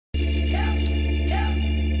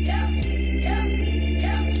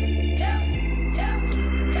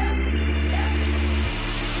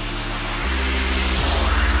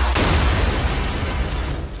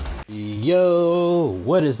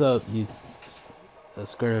What is up, you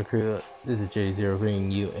Skirtle crew? This is TheJDzero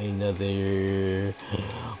bringing you another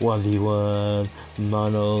 1v1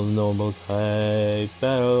 mono normal type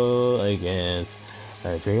battle against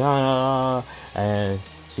Adrianna, and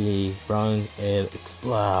she brung it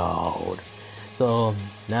explode. So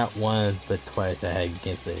not once but twice I had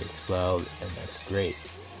against it explode, and that's great.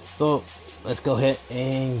 So let's go ahead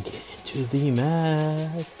and get into the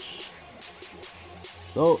match.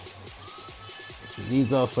 So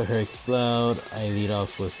leads off with her explode. I lead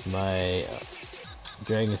off with my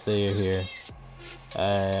Dragon Slayer here.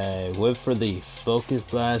 I went for the Focus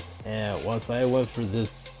Blast, and once I went for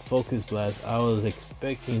this Focus Blast, I was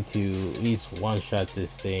expecting to at least one-shot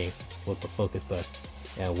this thing with the Focus Blast.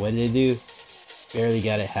 And what did I do? Barely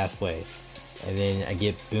got it halfway. And then I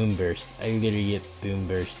get Boom Burst. I literally get Boom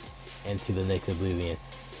Burst into the next Oblivion.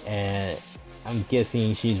 And I'm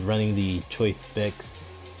guessing she's running the Choice Specs.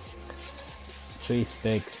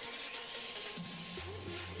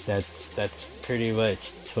 That's pretty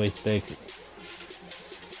much Choice Specs.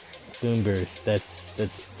 Boom Burst. That's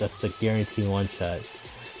the guaranteed one shot.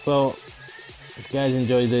 So if you guys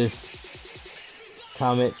enjoy this,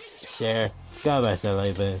 comment, share, subscribe by that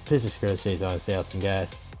like button, push the scroll shades on, stay awesome guys.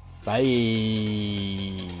 Bye.